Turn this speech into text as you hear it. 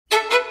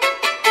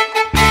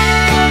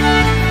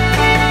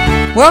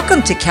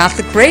Welcome to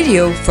Catholic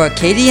Radio for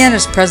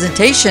Acadiana's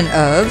presentation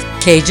of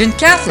Cajun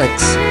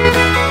Catholics.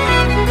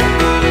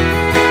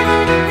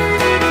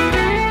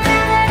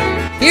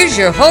 Here's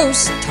your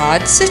host,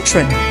 Todd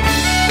Citron.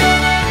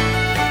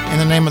 In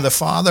the name of the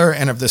Father,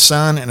 and of the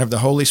Son, and of the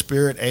Holy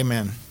Spirit,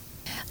 amen.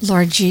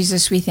 Lord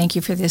Jesus, we thank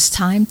you for this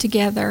time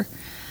together.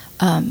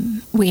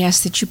 We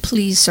ask that you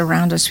please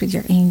surround us with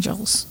your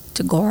angels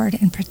to guard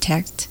and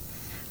protect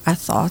our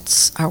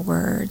thoughts, our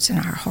words, and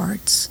our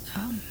hearts.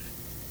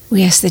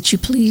 We ask that you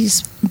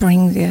please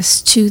bring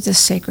this to the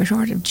Sacred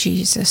Heart of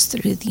Jesus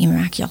through the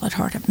Immaculate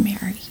Heart of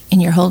Mary. In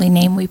your holy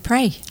name we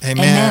pray.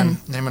 Amen. In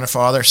the name of the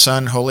Father,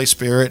 Son, Holy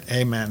Spirit,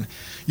 amen.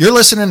 You're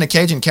listening to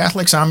Cajun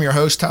Catholics. I'm your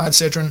host, Todd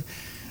Citron.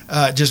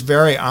 Just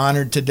very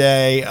honored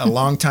today, a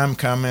long time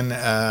coming.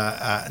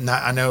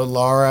 I know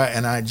Laura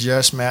and I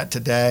just met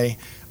today,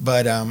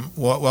 but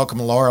welcome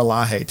Laura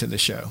Lahe to the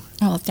show.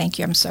 Oh, thank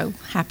you. I'm so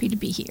happy to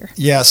be here.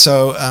 Yeah,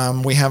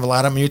 so we have a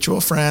lot of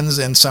mutual friends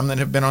and some that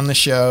have been on the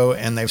show,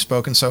 and they've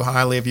spoken so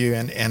highly of you.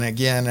 And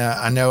again,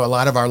 I know a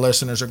lot of our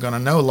listeners are going to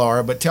know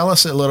Laura, but tell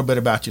us a little bit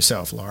about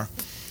yourself, Laura.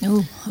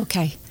 Oh,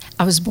 okay.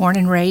 I was born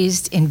and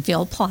raised in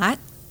Ville Platte.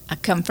 I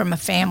come from a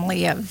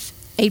family of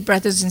 8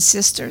 brothers and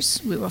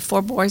sisters. We were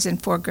 4 boys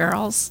and 4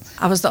 girls.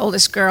 I was the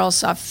oldest girl,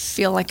 so I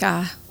feel like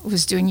I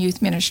was doing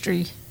youth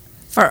ministry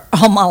for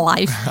all my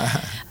life.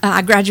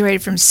 I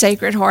graduated from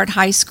Sacred Heart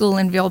High School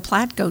in Ville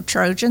Platte. Go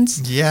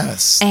Trojans.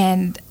 Yes.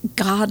 And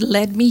God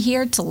led me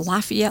here to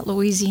Lafayette,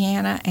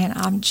 Louisiana, and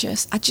I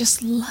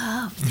just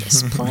love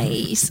this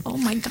place. Oh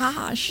my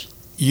gosh.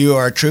 You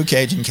are a true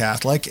Cajun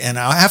Catholic, and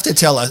I have to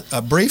tell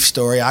a brief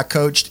story. I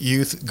coached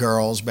youth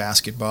girls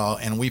basketball,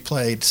 and we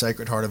played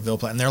Sacred Heart of Ville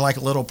Platte, and they're like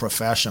little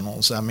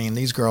professionals. I mean,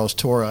 these girls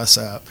tore us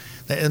up.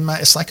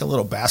 It's like a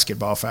little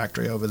basketball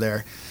factory over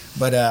there.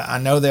 But I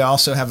know they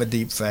also have a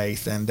deep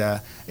faith, and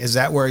is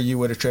that where you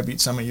would attribute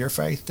some of your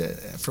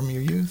faith from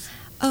your youth?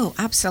 Oh,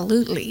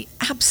 absolutely,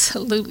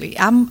 absolutely.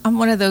 I'm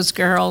one of those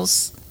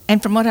girls,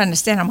 and from what I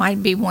understand, I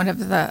might be one of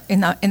the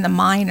in the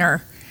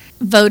minor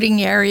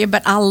voting area,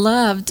 but I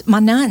loved my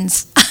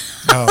nuns.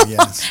 Oh,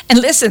 yes. And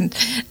listen,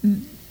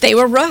 they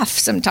were rough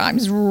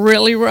sometimes,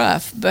 really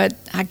rough, but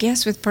I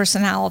guess with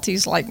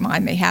personalities like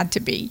mine, they had to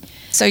be.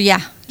 So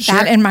yeah,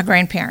 that and my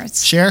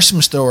grandparents. Share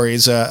some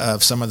stories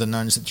of some of the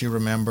nuns that you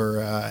remember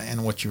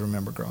and what you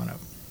remember growing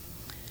up.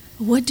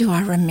 What do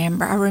I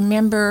remember? I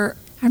remember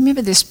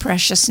this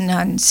precious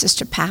nun,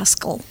 Sister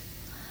Pascal,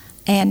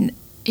 and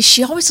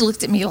she always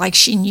looked at me like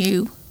she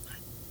knew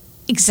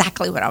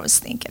exactly what I was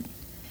thinking.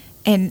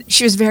 And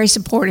she was very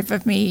supportive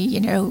of me, you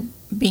know,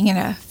 being in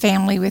a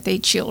family with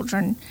 8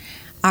 children.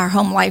 Our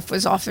home life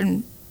was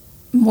often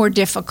more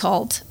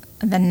difficult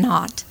than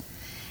not.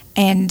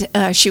 And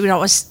she would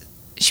always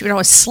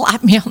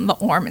slap me on the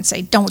arm and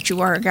say, "Don't you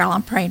worry, girl,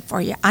 I'm praying for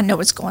you. I know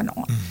what's going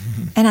on."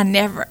 Mm-hmm.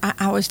 And I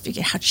always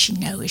figured, how'd she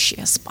know? Is she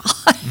a spy?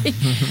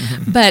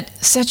 But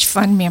such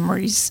fun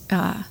memories.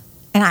 And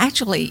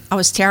I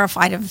was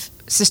terrified of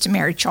Sister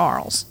Mary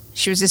Charles.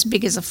 She was as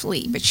big as a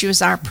flea, but she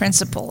was our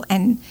principal.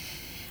 And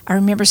I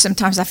remember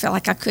sometimes I felt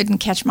like I couldn't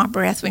catch my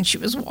breath when she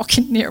was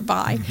walking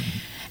nearby. Mm-hmm.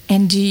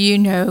 And do you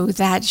know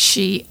that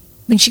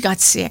when she got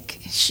sick,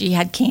 she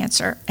had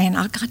cancer, and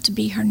I got to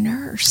be her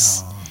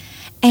nurse. Oh.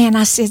 And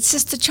I said,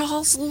 "Sister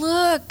Charles,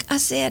 look," I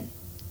said,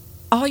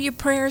 "all your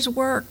prayers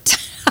worked."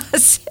 I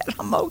said,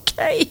 "I'm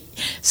okay."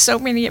 So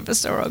many of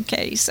us are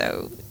okay.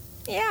 So,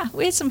 yeah,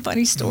 we had some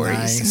funny stories,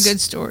 nice. Some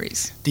good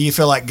stories. Do you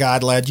feel like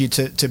God led you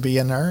to be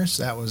a nurse?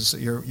 That was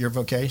your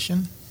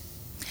vocation?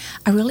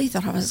 I really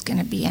thought I was going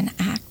to be an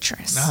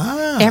actress.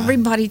 Ah.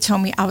 Everybody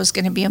told me I was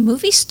going to be a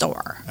movie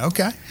star.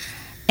 Okay.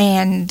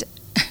 And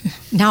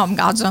now I'm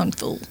God's own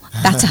fool.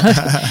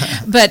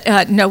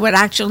 But no, what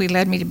actually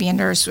led me to be a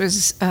nurse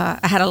was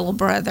I had a little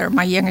brother.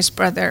 My youngest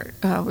brother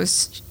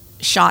was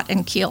shot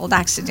and killed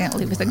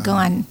accidentally with a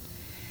gun.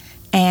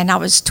 And I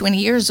was 20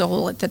 years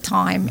old at the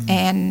time.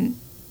 Mm-hmm.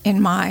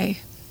 And I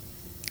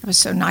was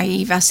so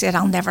naive, I said,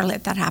 "I'll never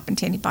let that happen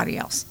to anybody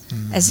else,"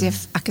 mm-hmm. as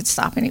if I could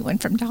stop anyone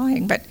from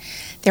dying. But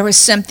there was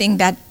something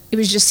that, it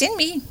was just in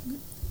me.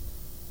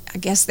 I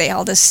guess the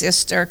eldest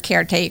sister,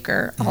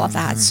 caretaker, all of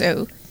that.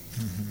 So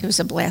it was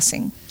a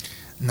blessing.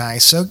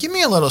 Nice. So give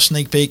me a little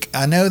sneak peek.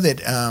 I know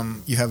that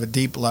you have a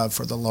deep love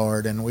for the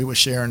Lord, and we were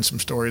sharing some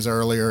stories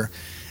earlier.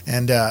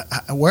 And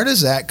where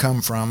does that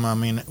come from? I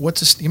mean,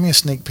 give me a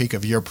sneak peek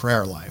of your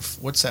prayer life.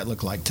 What's that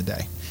look like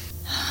today?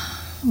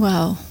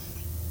 Well,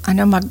 I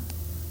know my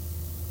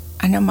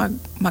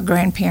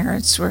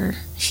grandparents were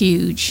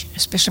huge,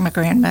 especially my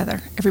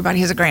grandmother. Everybody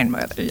has a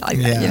grandmother like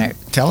that, you know.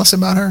 Tell us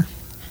about her.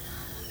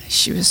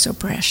 She was so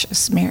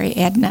precious, Mary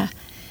Edna,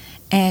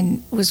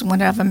 and was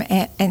one of them.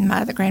 And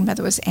my other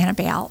grandmother was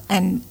Annabelle,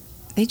 and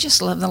they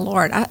just loved the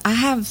Lord. I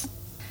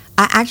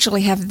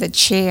actually have the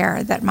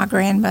chair that my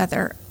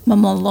grandmother,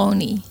 Mama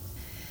Loney,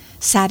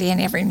 sat in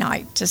every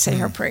night to say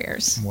her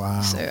prayers.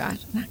 Wow. So I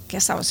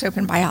guess I was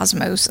hoping by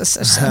osmosis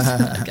or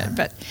something like that.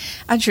 But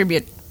I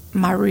attribute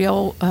my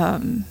real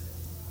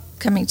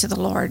coming to the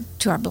Lord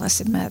to our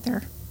Blessed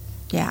Mother.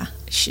 Yeah,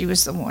 she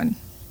was the one.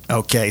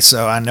 Okay,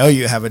 so I know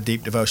you have a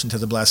deep devotion to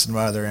the Blessed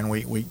Mother, and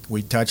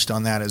we touched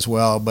on that as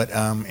well. But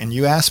and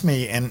you asked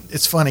me, and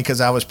it's funny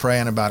because I was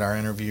praying about our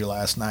interview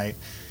last night,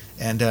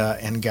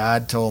 and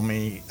God told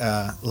me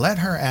let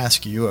her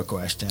ask you a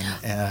question,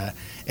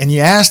 and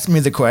you asked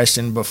me the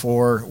question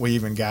before we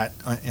even got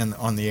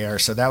on the air,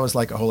 so that was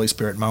like a Holy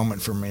Spirit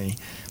moment for me.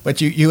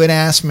 But you had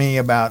asked me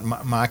about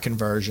my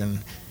conversion.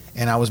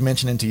 And I was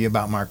mentioning to you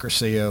about my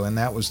Cursillo, and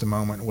that was the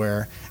moment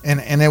where,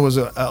 and there was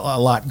a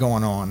lot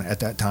going on at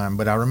that time,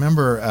 but I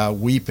remember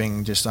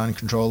weeping just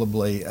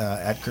uncontrollably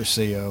at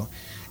Cursillo,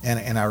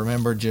 and I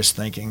remember just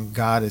thinking,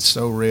 God is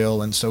so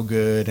real and so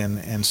good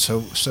and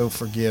so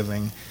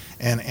forgiving,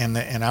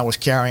 and I was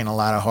carrying a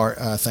lot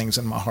of things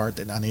in my heart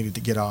that I needed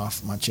to get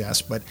off my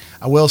chest. But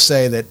I will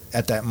say that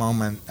at that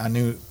moment, I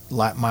knew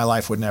my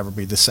life would never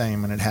be the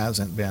same, and it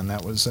hasn't been.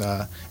 That was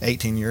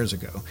 18 years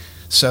ago.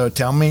 So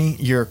tell me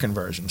your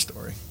conversion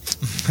story.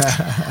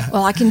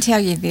 Well, I can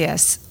tell you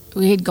this.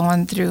 We had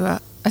gone through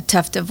a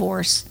tough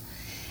divorce,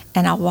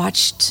 and I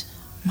watched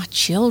my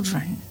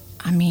children.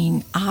 I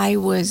mean, I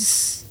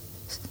was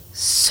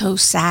so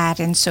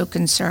sad and so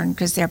concerned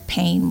because their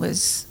pain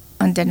was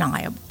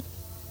undeniable.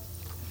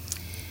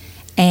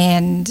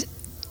 And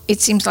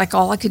it seems like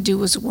all I could do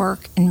was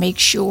work and make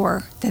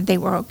sure that they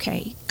were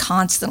okay,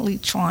 constantly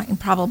trying,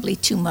 probably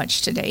too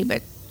much today,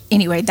 but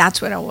anyway,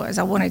 that's what I was.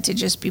 I wanted to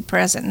just be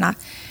present. And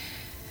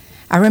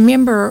I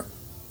remember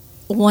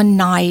one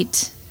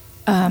night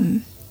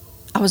I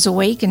was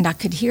awake and I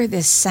could hear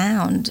this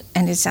sound,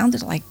 and it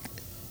sounded like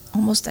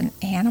almost an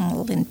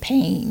animal in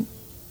pain.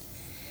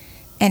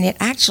 And it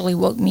actually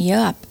woke me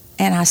up.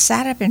 And I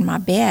sat up in my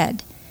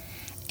bed,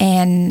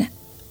 and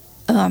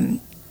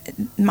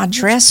my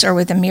dresser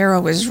with the mirror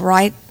was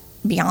right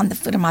beyond the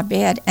foot of my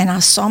bed. And I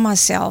saw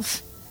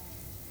myself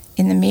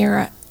in the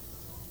mirror,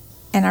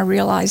 and I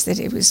realized that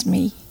it was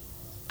me.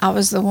 I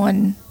was the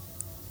one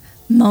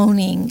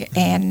moaning,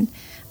 and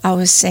I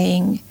was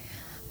saying,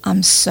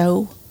 I'm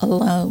so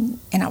alone.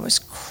 And I was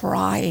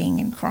crying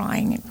and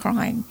crying and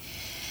crying.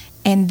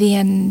 And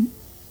then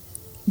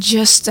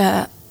just,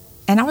 and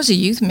I was a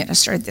youth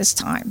minister at this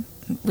time,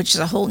 which is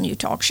a whole new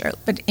talk show.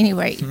 But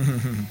anyway,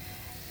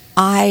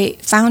 I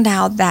found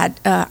out that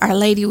Our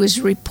Lady was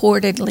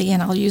reportedly,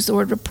 and I'll use the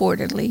word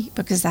reportedly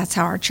because that's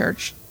how our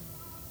church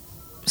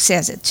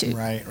says it too.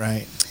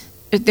 Right.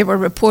 There were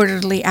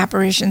reportedly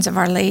apparitions of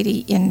Our Lady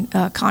in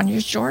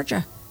Conyers,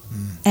 Georgia.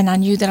 And I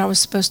knew that I was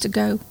supposed to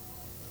go.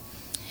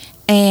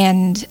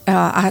 And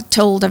I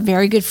told a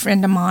very good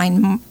friend of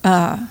mine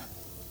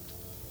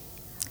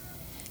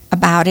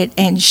about it,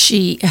 and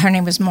her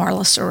name was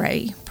Marla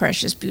Saray,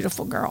 precious,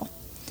 beautiful girl.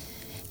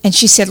 And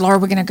she said, Laura,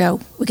 we're going to go.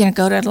 We're going to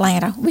go to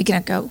Atlanta. We're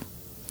going to go.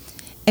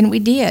 And we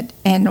did.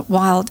 And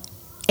while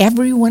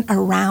everyone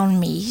around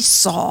me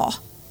saw,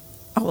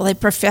 they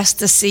professed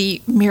to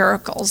see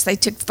miracles. They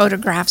took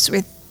photographs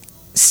with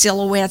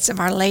silhouettes of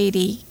Our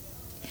Lady.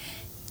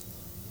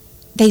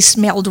 They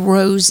smelled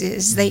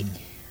roses.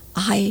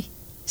 I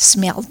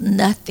smelled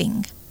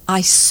nothing.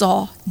 I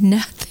saw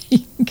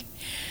nothing.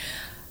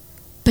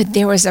 But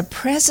there was a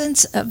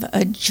presence of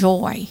a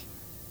joy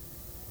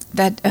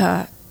that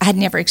I had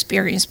never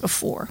experienced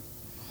before.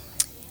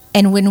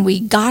 And when we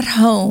got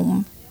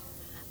home,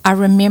 I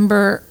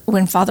remember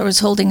when Father was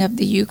holding up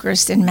the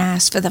Eucharist in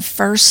Mass for the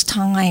first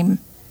time,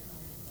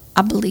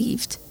 I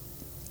believed.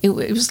 It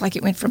was like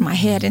it went from my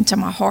head into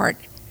my heart.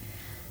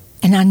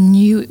 And I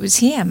knew it was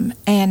him.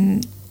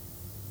 And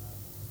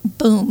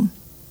boom,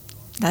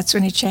 that's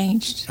when it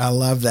changed. I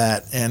love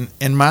that.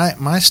 And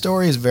my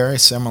story is very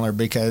similar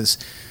because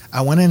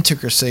I went into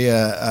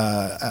Cursillo,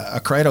 a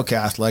cradle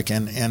Catholic,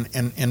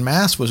 and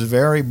Mass was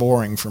very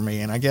boring for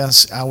me. And I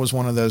guess I was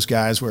one of those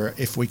guys where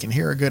if we can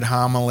hear a good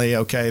homily,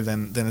 okay,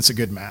 then it's a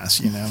good Mass,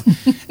 you know.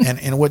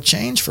 and what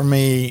changed for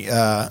me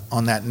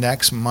on that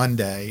next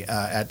Monday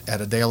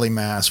at a daily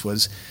Mass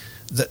was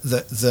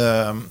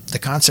the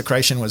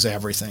consecration was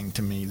everything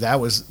to me. That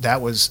was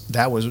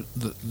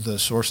the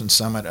source and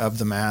summit of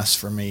the Mass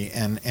for me.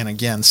 And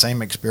again,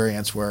 same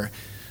experience where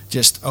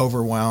just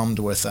overwhelmed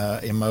with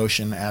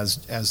emotion as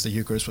the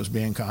Eucharist was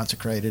being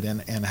consecrated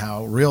and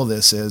how real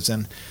this is.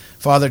 And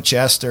Father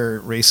Chester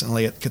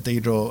recently at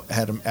Cathedral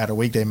at a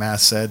weekday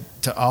Mass said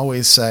to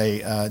always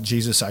say,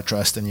 Jesus, I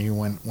trust in you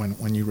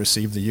when you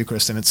receive the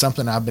Eucharist. And it's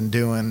something I've been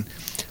doing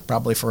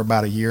probably for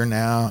about a year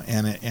now,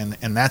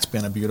 and that's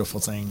been a beautiful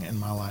thing in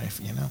my life,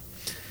 you know.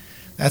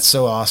 That's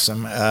so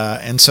awesome.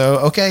 And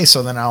so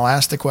then I'll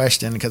ask the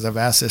question, because I've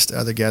asked this to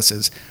other guests,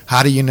 is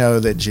how do you know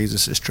that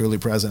Jesus is truly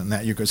present in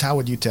that Eucharist? How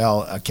would you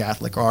tell a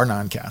Catholic or a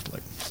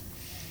non-Catholic?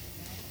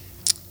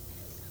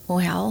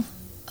 Well,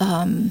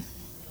 I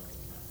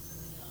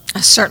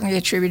certainly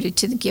attribute it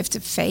to the gift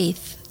of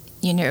faith.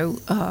 You know,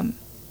 I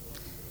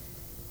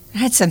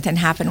had something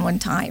happen one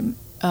time.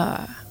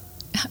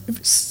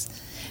 As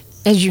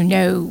you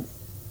know,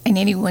 and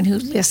anyone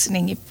who's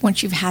listening,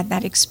 once you've had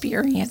that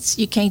experience,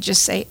 you can't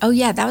just say, oh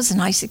yeah, that was a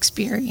nice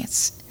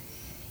experience.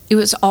 It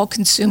was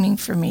all-consuming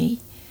for me.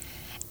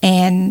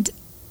 And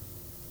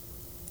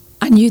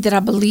I knew that I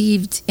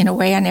believed in a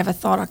way I never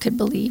thought I could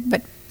believe,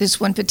 but this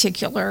one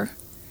particular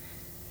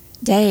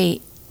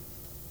day,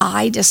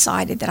 I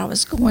decided that I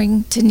was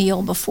going to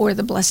kneel before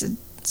the Blessed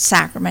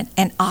Sacrament,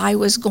 and I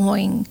was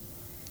going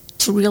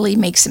to really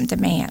make some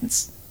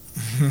demands.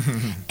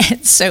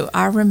 And so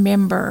I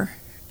remember,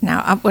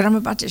 now what I'm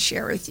about to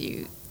share with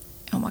you,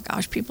 oh my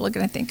gosh, people are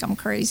going to think I'm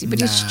crazy,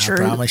 but it's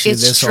true. I promise you,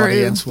 this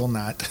audience will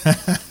not.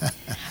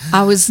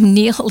 I was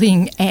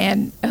kneeling,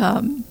 and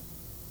I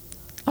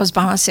was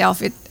by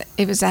myself.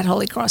 It was at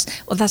Holy Cross.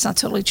 Well, that's not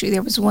totally true.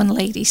 There was one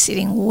lady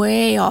sitting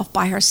way off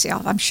by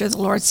herself. I'm sure the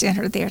Lord sent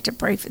her there to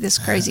pray for this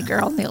crazy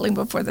girl kneeling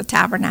before the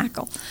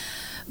tabernacle.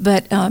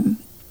 But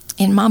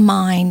in my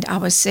mind, I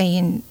was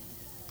saying,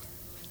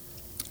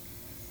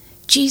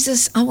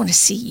 Jesus, I want to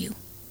see you.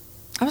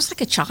 I was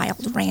like a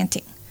child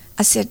ranting.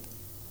 I said,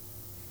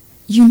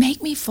 you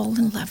make me fall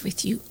in love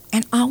with you,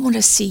 and I want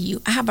to see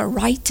you. I have a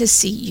right to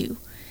see you.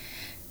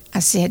 I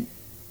said,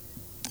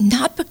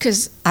 not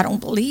because I don't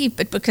believe,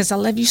 but because I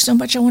love you so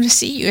much, I want to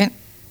see you. And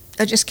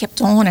I just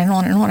kept on and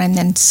on and on. And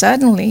then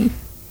suddenly,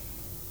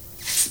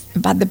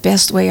 about the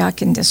best way I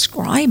can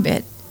describe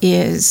it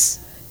is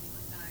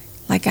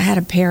like I had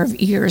a pair of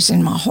ears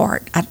in my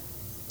heart.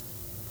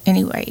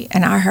 Anyway,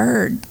 and I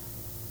heard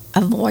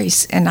a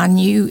voice, and I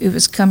knew it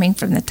was coming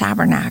from the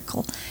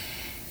tabernacle.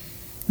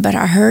 But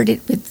I heard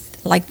it with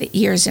like the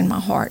ears in my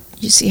heart.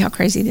 You see how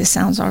crazy this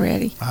sounds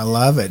already? I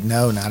love it.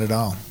 No, not at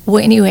all.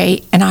 Well,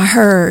 anyway, and I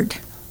heard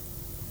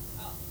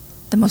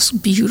the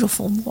most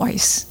beautiful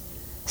voice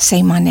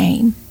say my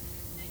name.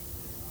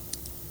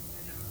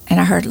 And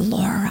I heard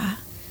Laura.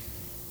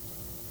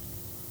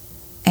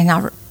 And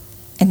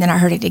then I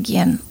heard it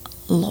again,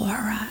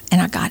 Laura.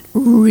 And I got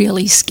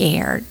really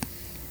scared.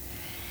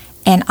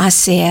 And I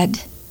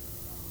said,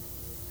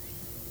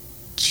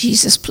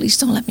 Jesus, please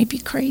don't let me be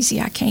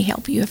crazy. I can't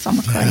help you if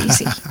I'm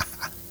crazy.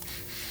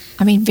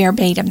 I mean,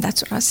 verbatim,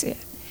 that's what I said.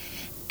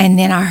 And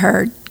then I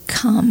heard,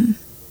 come.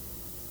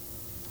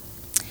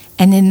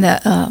 And then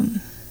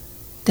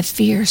the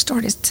fear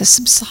started to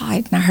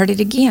subside, and I heard it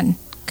again,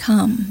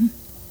 come.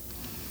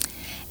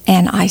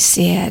 And I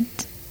said,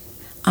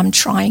 I'm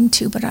trying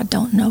to, but I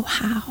don't know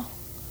how.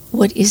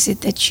 What is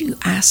it that you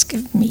ask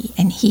of me?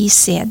 And he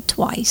said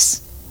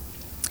twice,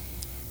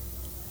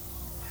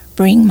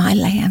 bring my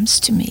lambs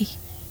to me.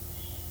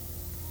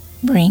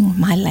 Bring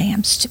my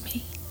lambs to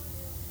me.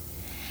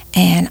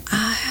 And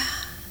I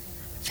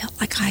felt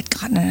like I had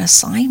gotten an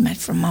assignment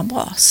from my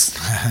boss.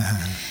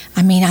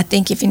 I mean, I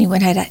think if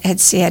anyone had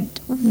said,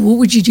 what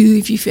would you do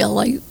if you felt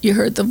like you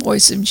heard the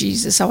voice of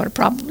Jesus? I would have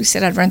probably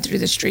said I'd run through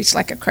the streets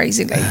like a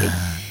crazy lady.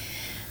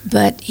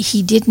 But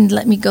he didn't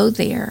let me go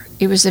there.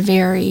 It was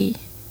I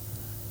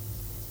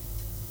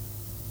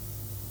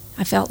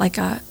felt like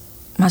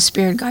my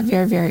spirit got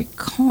very, very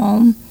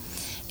calm.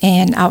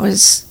 And I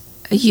was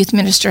a youth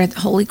minister at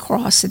the Holy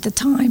Cross at the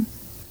time.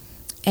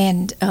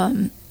 And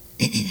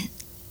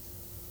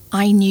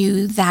I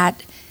knew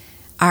that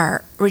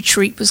our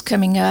retreat was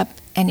coming up,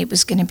 and it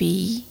was going to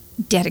be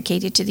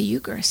dedicated to the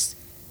Eucharist.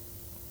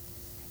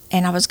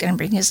 And I was going to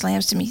bring his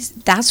lambs to me.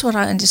 That's what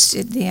I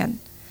understood then.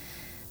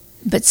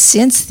 But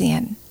since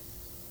then,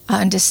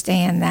 I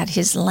understand that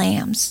his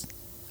lambs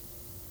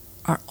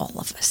are all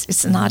of us.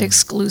 It's not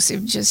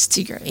exclusive just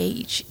to your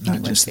age,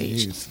 not just the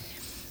age. youth.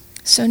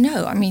 So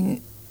no, I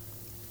mean,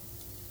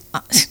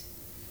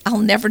 I'll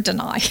never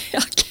deny.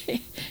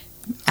 Okay.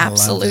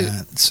 Absolute. I love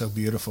that. It's so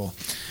beautiful.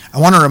 I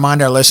want to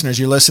remind our listeners,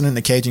 you're listening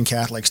to Cajun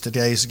Catholics.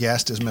 Today's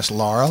guest is Miss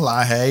Laura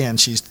Lahey, and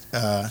she's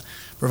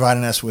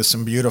providing us with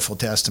some beautiful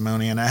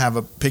testimony. And I have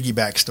a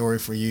piggyback story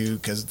for you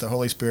because the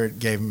Holy Spirit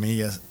gave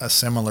me a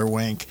similar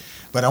wink.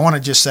 But I want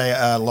to just say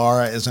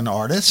Laura is an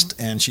artist,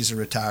 and she's a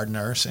retired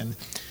nurse, and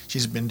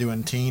she's been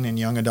doing teen and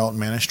young adult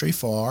ministry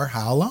for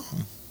how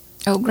long?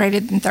 Oh,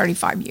 greater than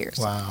 35 years.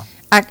 Wow.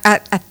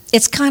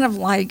 It's kind of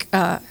like,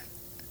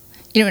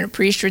 when a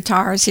priest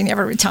retires, he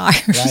never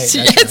retires.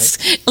 Right, It's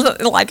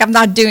like I'm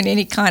not doing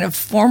any kind of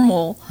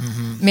formal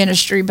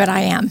ministry, but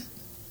I am.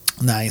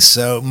 Nice.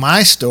 So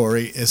my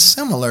story is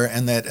similar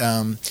in that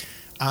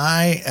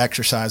I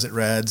exercise at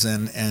Reds,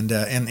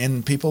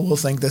 and people will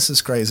think this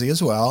is crazy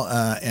as well.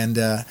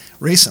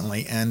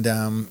 Recently,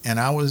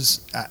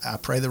 I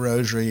pray the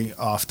Rosary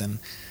often.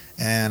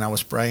 And I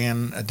was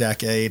praying a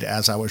decade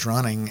as I was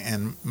running.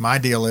 And my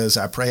deal is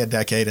I pray a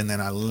decade, and then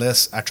I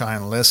try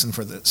and listen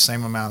for the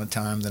same amount of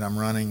time that I'm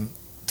running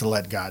to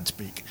let God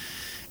speak.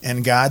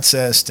 And God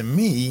says to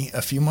me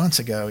a few months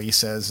ago, he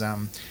says,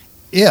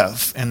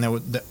 if, and there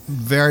was the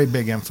very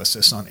big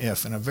emphasis on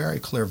if in a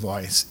very clear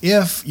voice,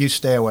 if you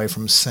stay away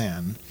from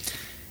sin,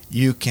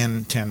 you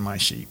can tend my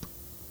sheep.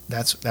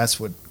 That's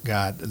what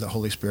God, the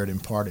Holy Spirit,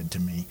 imparted to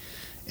me.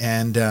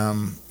 And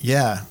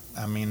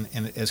I mean,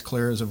 and as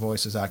clear as a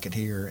voice as I could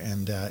hear,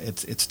 and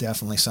it's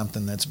definitely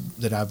something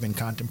that I've been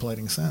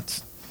contemplating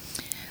since.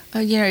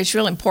 It's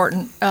really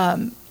important.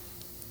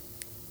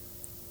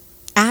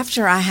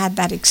 After I had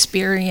that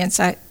experience,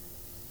 I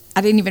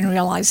didn't even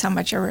realize how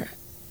much I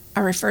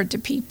referred to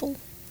people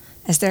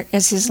as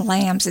his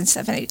lambs and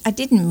stuff. And I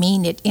didn't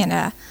mean it in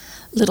a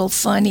little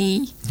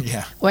funny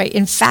way.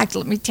 In fact,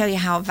 let me tell you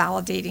how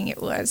validating it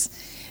was.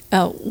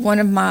 one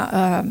of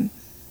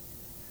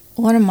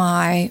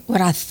my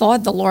what I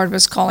thought the Lord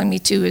was calling me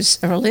to is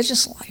a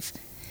religious life,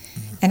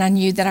 and I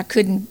knew that I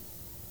couldn't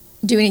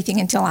do anything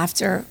until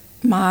after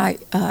my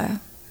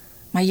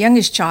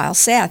youngest child,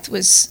 Seth,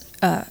 was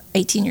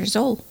 18 years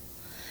old.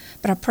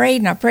 But I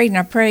prayed and I prayed and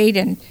I prayed,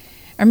 and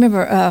I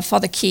remember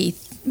Father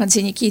Keith,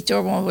 Monsignor Keith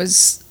Dorborn,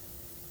 was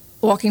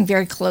walking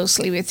very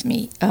closely with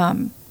me,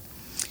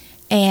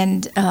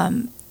 and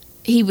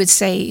he would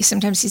say,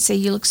 sometimes he'd say,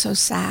 "You look so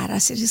sad." I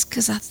said, "It's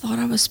because I thought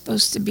I was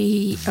supposed to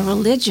be a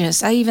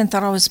religious. I even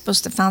thought I was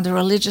supposed to found a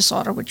religious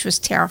order, which was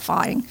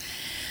terrifying."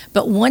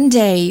 But one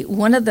day,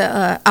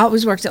 I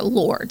always worked at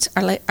Lourdes,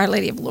 Our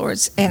Lady of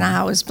Lourdes, and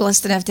I was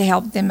blessed enough to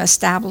help them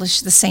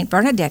establish the St.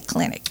 Bernadette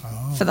Clinic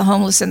for the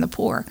homeless and the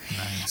poor.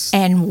 Nice.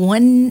 And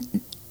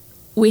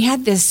we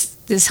had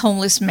this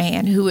homeless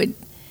man who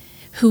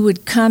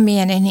would come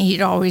in, and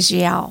he'd always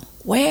yell,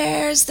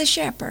 "Where's the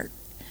shepherd?"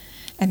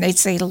 And they'd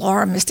say,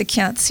 "Laura, Mr.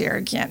 Kent's here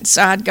again."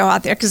 So I'd go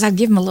out there because I'd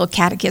give him a little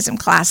catechism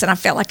class, and I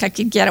felt like I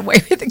could get away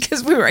with it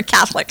because we were a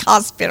Catholic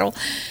hospital.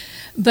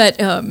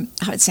 But I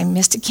would say,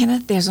 "Mr.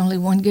 Kenneth, there's only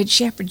one good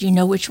shepherd. You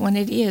know which one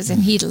it is."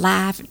 And he'd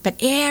laugh. But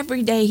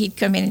every day he'd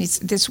come in, and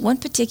this one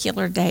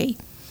particular day,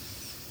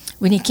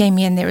 when he came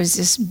in, there was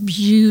this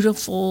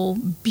beautiful,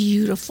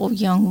 beautiful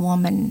young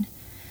woman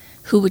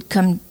who would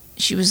come.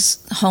 She was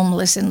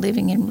homeless and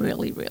living in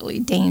really, really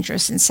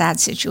dangerous and sad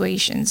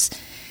situations.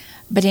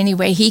 But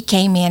anyway, he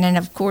came in, and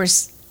of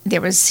course,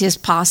 there was his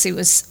posse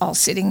was all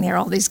sitting there,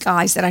 all these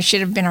guys that I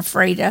should have been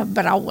afraid of,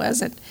 but I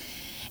wasn't.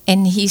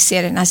 And he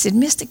said, and I said,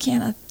 "Mr.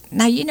 Kenneth,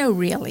 now you know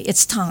really,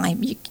 it's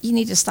time. You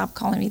need to stop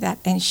calling me that."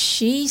 And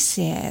she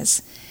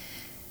says,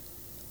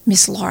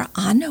 "Miss Laura,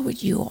 I know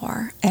what you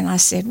are." And I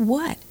said,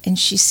 "What?" And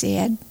she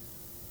said,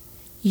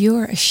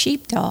 "You're a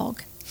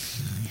sheepdog.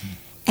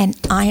 And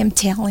I am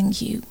telling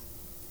you,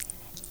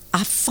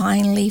 I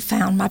finally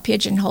found my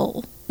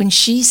pigeonhole." When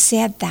she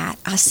said that,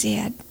 I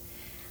said,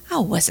 "I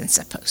wasn't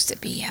supposed to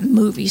be a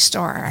movie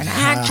star or an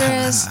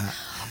actress.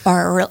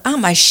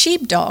 I'm a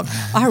sheepdog."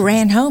 I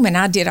ran home and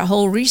I did a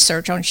whole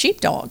research on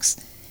sheepdogs,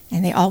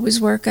 and they always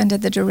work under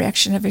the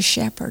direction of a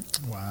shepherd.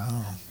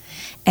 Wow.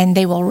 And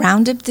they will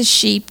round up the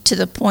sheep to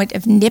the point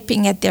of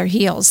nipping at their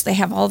heels. They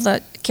have all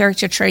the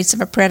character traits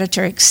of a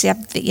predator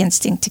except the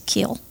instinct to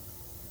kill.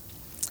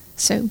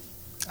 So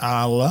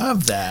I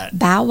love that.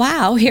 bow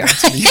wow, here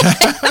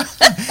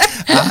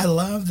I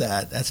love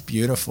that. That's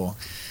beautiful.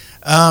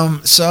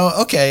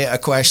 Okay, a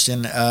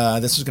question.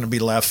 This is going to be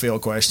a left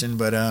field question,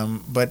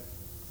 but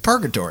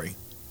purgatory.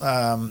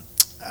 How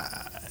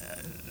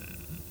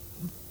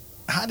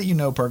do you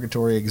know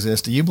purgatory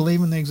exists? Do you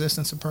believe in the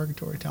existence of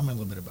purgatory? Tell me a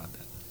little bit about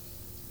that.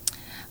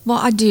 Well,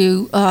 I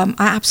do. I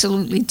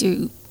absolutely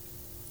do.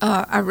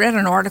 I read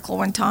an article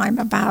one time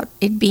about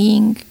it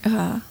being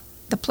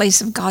the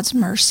place of God's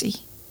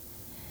mercy.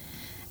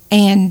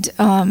 And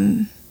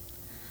I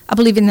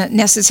believe in the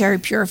necessary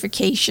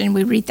purification.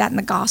 We read that in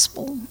the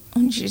gospel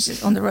on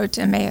Jesus on the road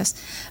to Emmaus.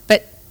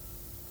 But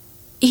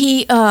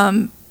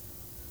I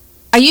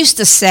used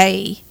to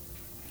say,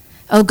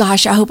 "Oh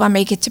gosh, I hope I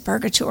make it to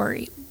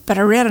purgatory." But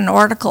I read an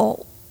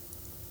article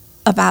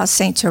about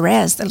Saint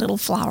Therese, the little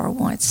flower,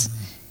 once.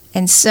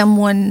 And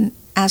someone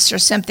asked her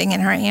something,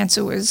 and her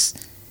answer was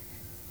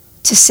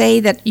to say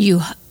that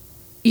you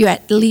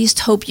at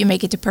least hope you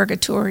make it to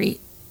purgatory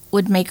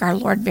would make our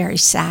Lord very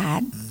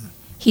sad.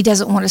 He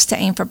doesn't want us to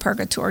aim for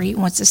purgatory. He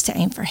wants us to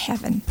aim for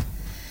heaven.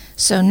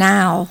 So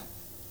now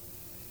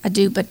I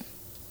do, but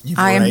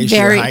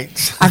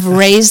I've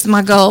raised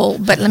my goal,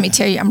 but let me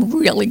tell you, I'm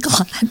really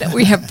glad that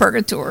we have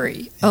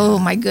purgatory. Yeah. Oh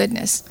my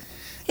goodness.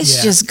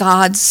 It's just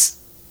God's,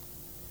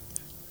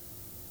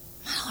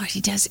 my Lord, He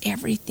does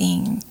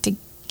everything to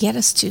get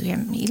us to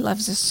Him. He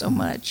loves us so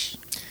much.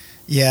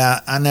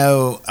 Yeah, I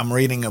know. I'm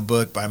reading a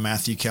book by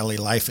Matthew Kelly,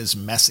 Life is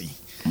Messy.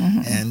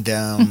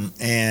 Mm-hmm.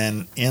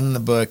 And in the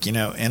book,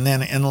 and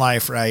then in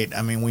life, right,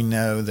 I mean, we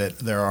know that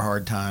there are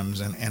hard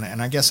times,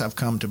 and I guess I've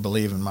come to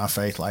believe in my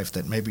faith life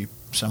that maybe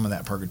some of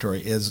that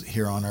purgatory is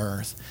here on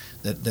earth,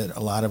 that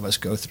a lot of us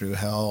go through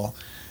hell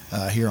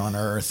here on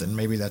earth, and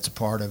maybe that's a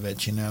part of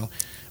it,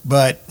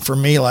 But for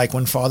me, like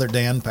when Father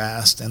Dan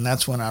passed, and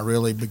that's when I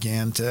really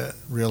began to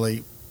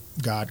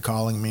God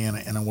calling me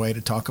in a way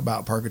to talk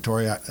about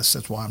purgatory.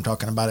 That's why I'm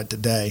talking about it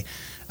today.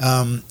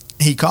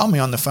 He called me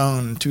on the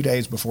phone 2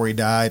 days before he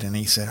died, and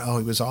he said,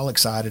 he was all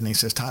excited, and he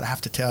says, "Todd, I have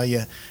to tell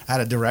you, I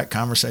had a direct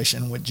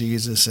conversation with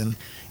Jesus, and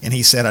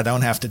he said I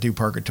don't have to do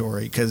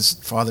purgatory," because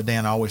Father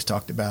Dan always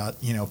talked about,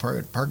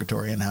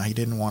 purgatory and how he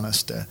didn't want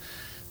us to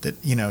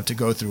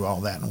go through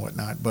all that and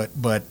whatnot.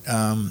 But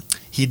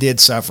he did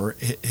suffer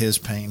his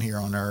pain here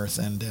on earth,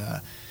 and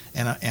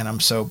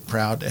I'm so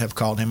proud to have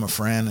called him a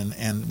friend,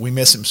 and we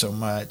miss him so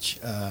much.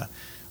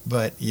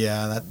 But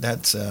yeah,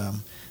 that's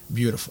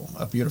beautiful,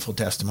 a beautiful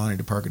testimony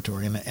to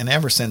purgatory. And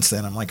ever since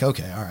then, I'm like,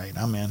 okay, all right,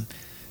 I'm in.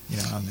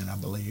 I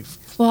believe.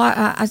 Well,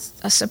 I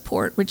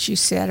support what you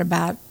said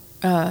about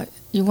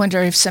you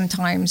wonder if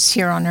sometimes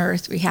here on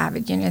earth we have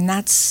it, and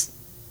that's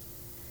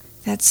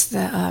That's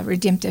the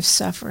redemptive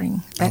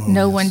suffering that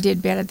no one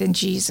did better than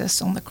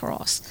Jesus on the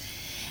cross.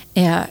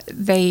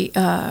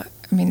 The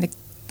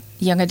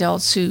young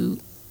adults who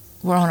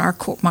were on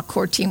my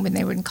core team when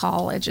they were in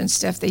college and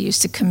stuff, they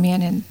used to come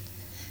in and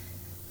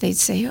they'd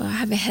say, "Oh, I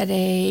have a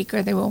headache,"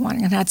 or they were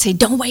wanting, and I'd say,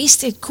 "Don't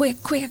waste it, quick,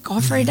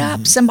 offer it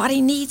up.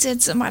 Somebody needs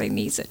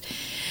it.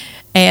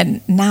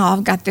 And now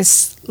I've got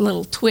this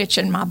little twitch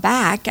in my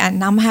back,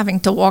 and I'm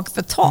having to walk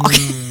the talk.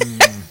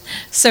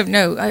 So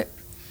no.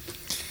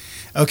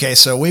 Okay,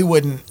 so we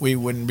wouldn't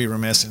be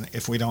remiss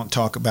if we don't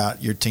talk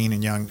about your teen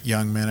and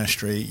young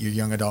ministry, your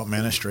young adult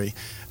ministry.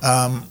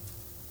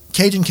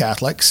 Cajun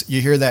Catholics,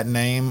 you hear that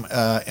name,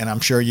 and I'm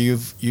sure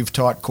you've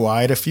taught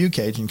quite a few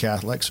Cajun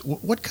Catholics.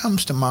 What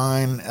comes to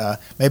mind?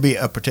 Maybe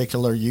a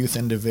particular youth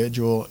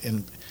individual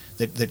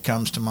that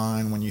comes to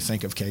mind when you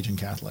think of Cajun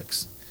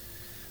Catholics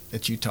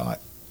that you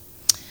taught?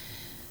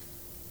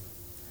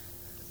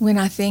 When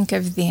I think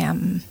of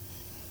them,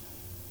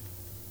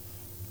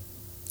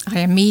 I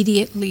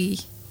immediately,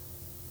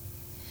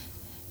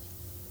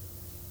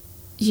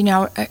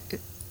 I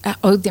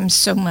owe them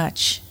so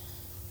much.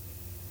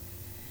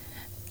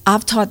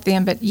 I've taught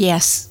them, but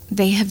yes,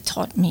 they have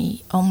taught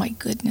me. Oh my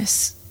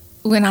goodness.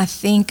 When I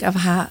think of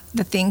how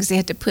the things they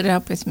had to put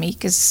up with me,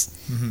 because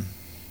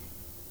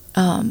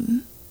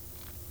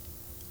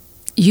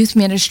youth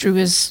ministry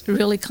was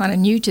really kind of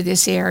new to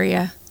this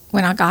area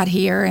when I got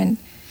here, and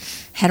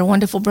had a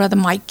wonderful brother,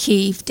 Mike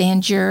Keefe,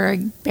 Dan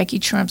Jurg, Becky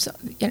Trumps.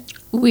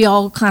 We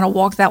all kind of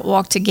walked that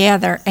walk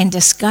together and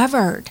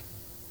discovered.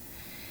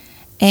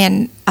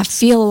 And I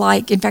feel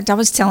like, in fact, I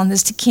was telling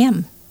this to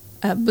Kim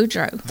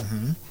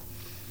Boudreaux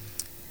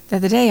the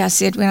other day. I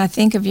said, when I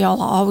think of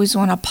y'all, I always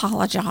want to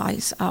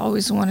apologize. I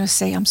always want to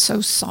say, I'm so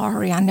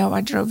sorry. I know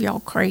I drove y'all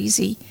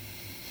crazy.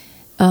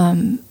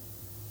 I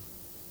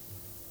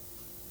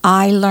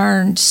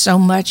learned so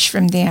much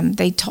from them.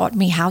 They taught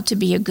me how to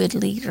be a good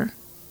leader.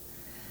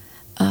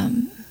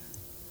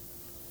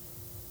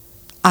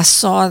 I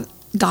saw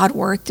God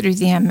work through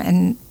them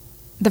and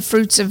the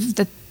fruits of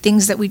the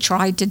things that we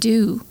tried to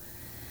do.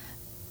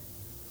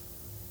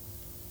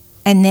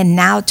 And then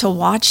now to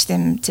watch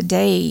them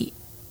today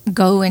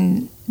go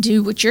and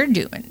do what you're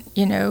doing,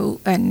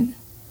 and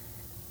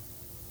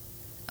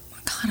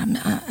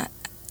God,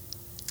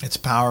 it's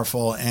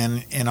powerful,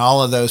 and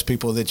all of those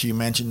people that you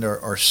mentioned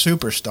are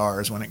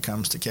superstars when it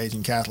comes to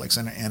Cajun Catholics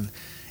and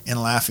in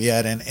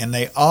Lafayette, and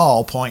they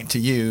all point to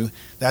you.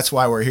 That's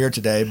why we're here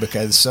today,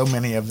 because so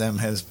many of them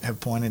have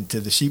pointed to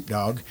the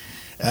sheepdog,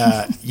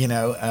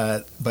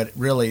 but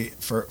really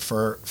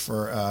for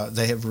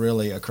they have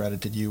really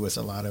accredited you with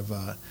a lot of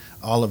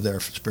all of their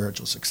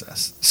spiritual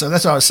success. So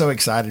that's why I was so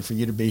excited for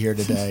you to be here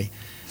today.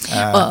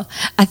 Well,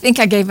 I think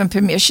I gave them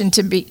permission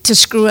to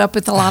screw up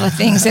with a lot of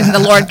things, and the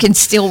Lord can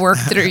still work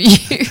through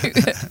you.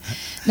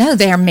 No,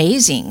 they're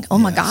amazing. Oh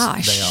my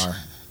gosh, they are.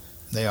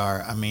 They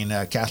are. I mean,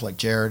 Catholic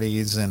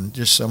Charities and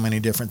just so many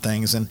different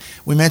things. And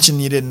we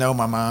mentioned you didn't know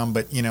my mom,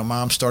 but,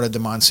 Mom started the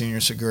Monsignor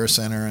Segura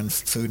Center and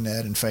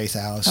FoodNet and Faith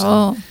House.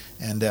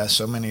 And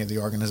so many of the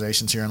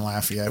organizations here in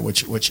Lafayette,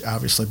 which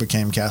obviously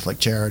became Catholic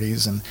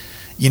Charities. And,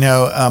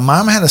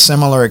 Mom had a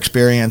similar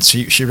experience.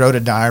 She wrote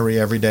a diary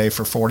every day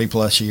for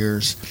 40-plus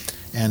years.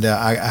 And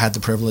I had the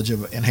privilege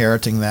of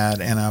inheriting that.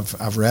 And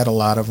I've read a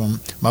lot of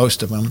them,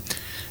 most of them.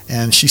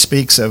 And she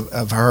speaks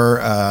of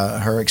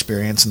her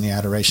experience in the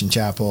Adoration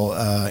Chapel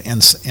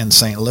in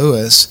St.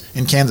 Louis,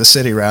 in Kansas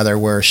City rather,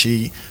 where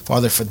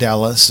Father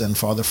Fidelis and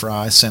Father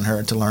Fry sent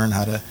her to learn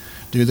how to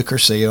do the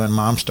Cursillo, and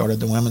Mom started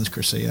the Women's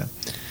Cursillo.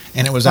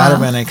 And it was out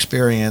of an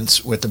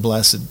experience with the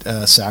Blessed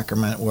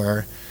Sacrament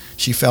where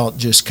she felt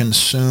just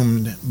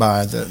consumed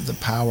by the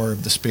power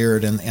of the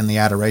Spirit in the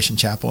Adoration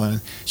Chapel.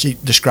 And she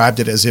described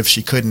it as if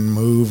she couldn't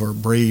move or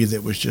breathe.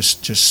 It was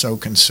just so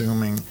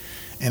consuming.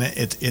 And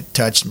it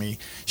touched me.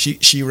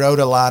 She wrote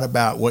a lot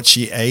about what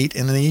she ate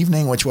in the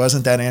evening, which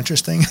wasn't that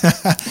interesting.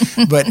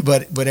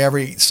 but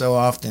every so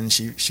often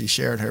she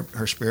shared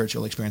her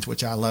spiritual experience,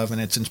 which I love,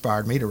 and it's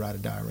inspired me to write a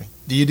diary.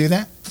 Do you do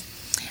that?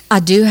 I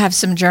do have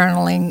some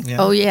journaling. Yeah.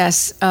 Oh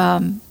yes,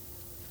 and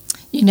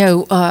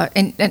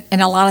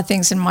a lot of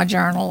things in my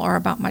journal are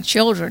about my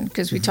children,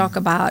 because we talk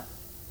about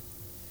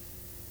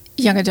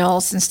young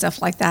adults and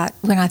stuff like that.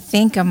 When I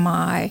think of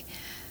my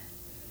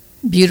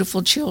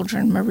beautiful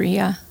children,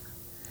 Maria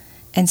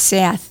and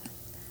Seth,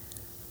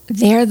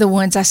 they're the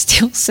ones I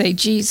still say,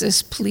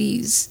 Jesus,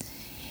 please,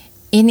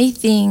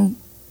 anything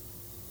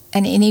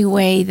and any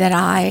way that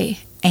I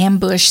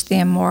ambushed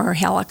them or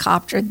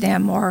helicoptered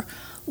them or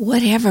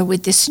whatever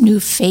with this new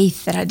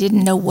faith that I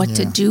didn't know what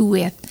to do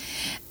with,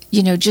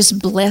 just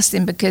bless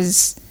them,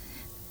 because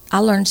I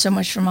learned so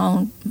much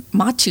from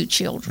my two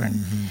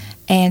children.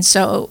 And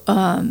so,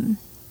 and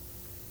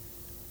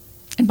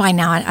by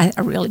now I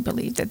really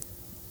believe that,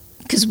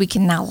 because we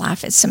can now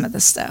laugh at some of the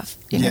stuff,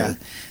 know.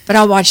 But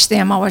I watch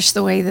them. I watch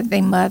the way that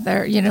they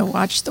mother,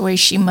 watch the way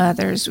she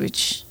mothers,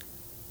 which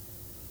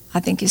I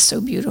think is so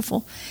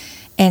beautiful.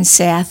 And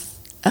Seth,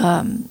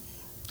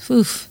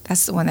 oof,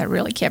 that's the one that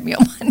really kept me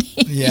on my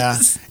knees. Yeah,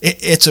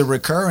 it's a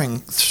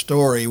recurring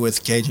story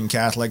with Cajun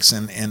Catholics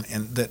and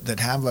that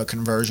have a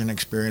conversion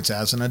experience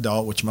as an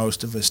adult, which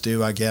most of us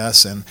do, I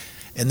guess, and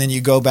then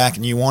you go back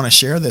and you want to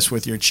share this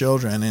with your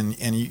children,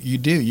 and you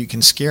do. You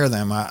can scare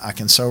them. I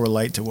can so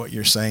relate to what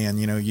you're saying.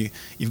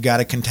 You've got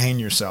to contain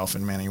yourself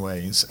in many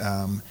ways,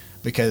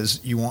 because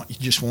you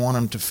just want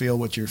them to feel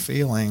what you're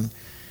feeling.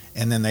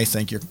 And then they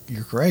think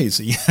you're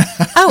crazy.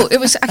 Oh,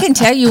 I can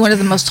tell you one of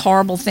the most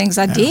horrible things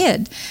I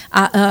did.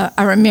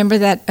 I remember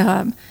that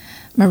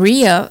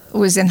Maria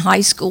was in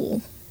high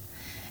school.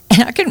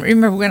 And I can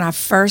remember when I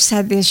first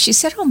had this, she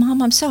said, "Oh,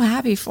 Mom, I'm so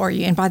happy for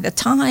you." And by the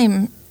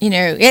time, it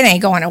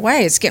ain't going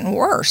away. It's getting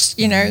worse,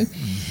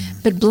 Mm-hmm.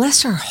 But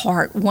bless her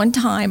heart, one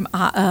time,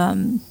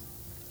 I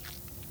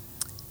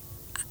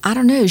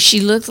don't know, she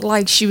looked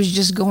like she was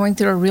just going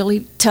through a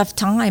really tough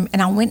time.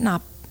 And I went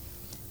and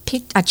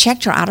I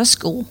checked her out of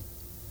school,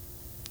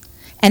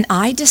 and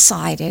I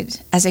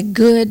decided, as a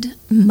good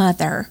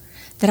mother,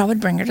 that I would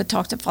bring her to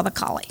talk to Father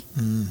Colley.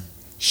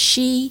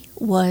 She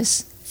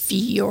was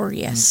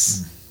furious.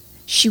 Mm-hmm.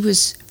 She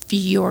was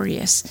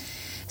furious.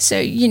 So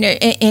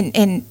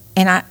and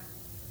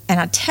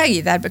I tell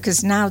you that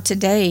because now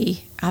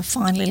today I've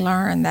finally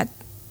learned that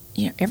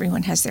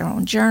everyone has their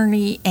own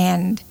journey,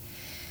 and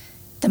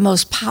the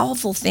most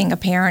powerful thing a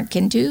parent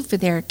can do for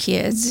their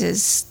kids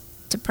is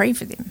to pray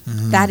for them.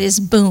 Mm-hmm. That is,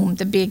 boom,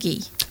 the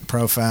biggie.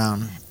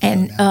 Profound.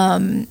 And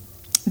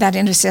that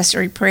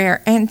intercessory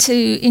prayer, and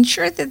to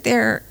ensure that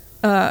they're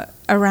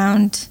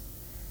around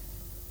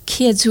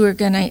kids who are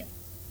going to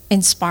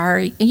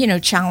inspire,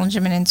 challenge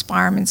them and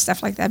inspire them and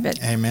stuff like that.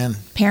 But Amen.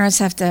 Parents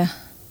have to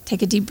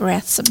take a deep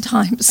breath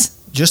sometimes.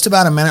 Just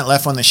about a minute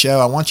left on the show.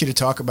 I want you to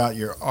talk about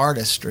your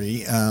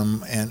artistry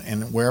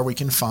and where we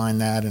can find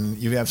that. And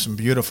you have some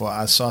beautiful.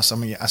 I saw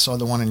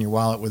the one in your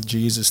wallet with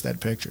Jesus. That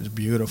picture is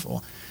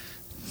beautiful.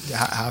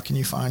 How can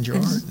you find your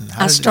art?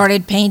 I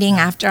started painting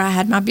after I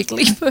had my big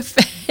leap of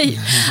faith.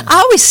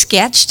 I always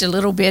sketched a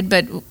little bit,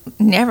 but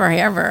never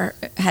ever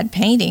had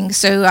painting.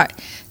 So I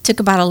took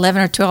about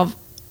 11 or 12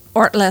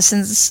 art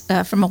lessons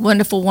from a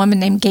wonderful woman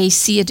named Gay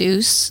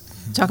Seadus.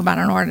 Talk about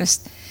an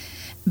artist.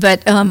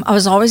 But I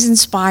was always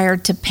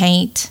inspired to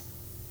paint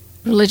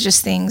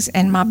religious things,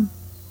 and my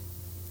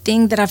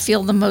thing that I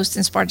feel the most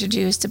inspired to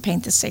do is to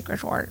paint the Sacred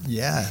Heart.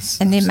 Yes.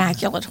 And the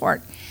Immaculate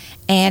Heart.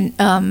 And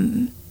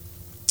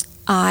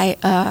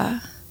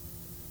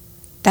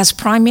that's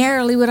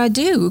primarily what I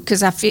do,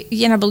 because I feel,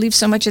 I believe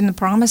so much in the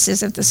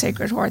promises of the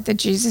Sacred Heart that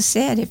Jesus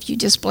said, if you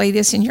display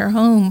this in your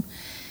home,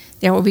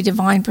 there will be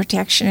divine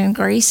protection and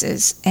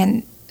graces.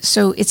 And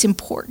so it's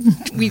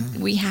important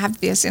we have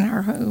this in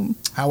our home.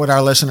 How would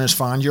our listeners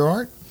find your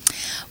art?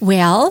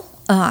 Well,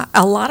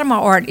 a lot of my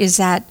art is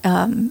at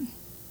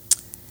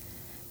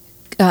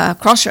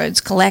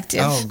Crossroads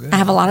Collective. Oh, good. I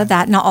have a lot of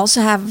that, and I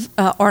also have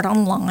art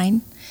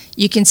online.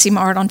 You can see my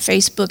art on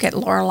Facebook at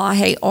Laura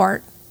LaHaye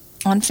Art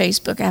on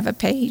Facebook. I have a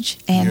page,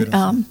 and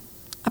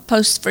I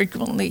post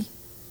frequently.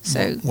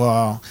 So,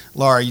 well,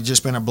 Laura, you've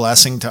just been a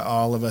blessing to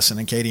all of us in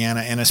Acadiana,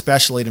 and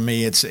especially to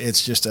me. It's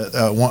just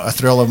a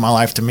thrill of my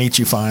life to meet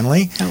you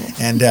finally. Oh.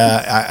 And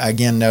I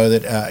again know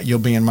that you'll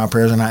be in my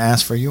prayers, and I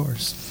ask for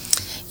yours.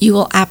 You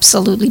will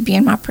absolutely be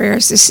in my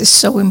prayers. This is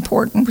so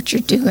important what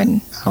you're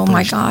doing. Oh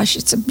my gosh,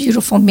 it's a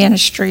beautiful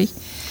ministry.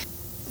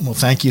 Well,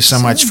 thank you so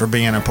much for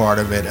being a part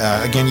of it.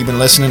 Again, you've been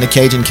listening to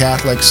Cajun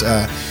Catholics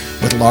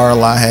with Laura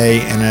LaHaye,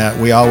 and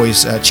we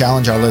always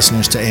challenge our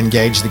listeners to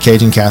engage the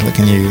Cajun Catholic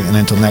in you. And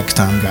until next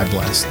time, God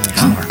bless.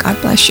 Thanks, Laura.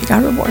 God bless you.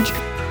 God reward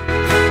you.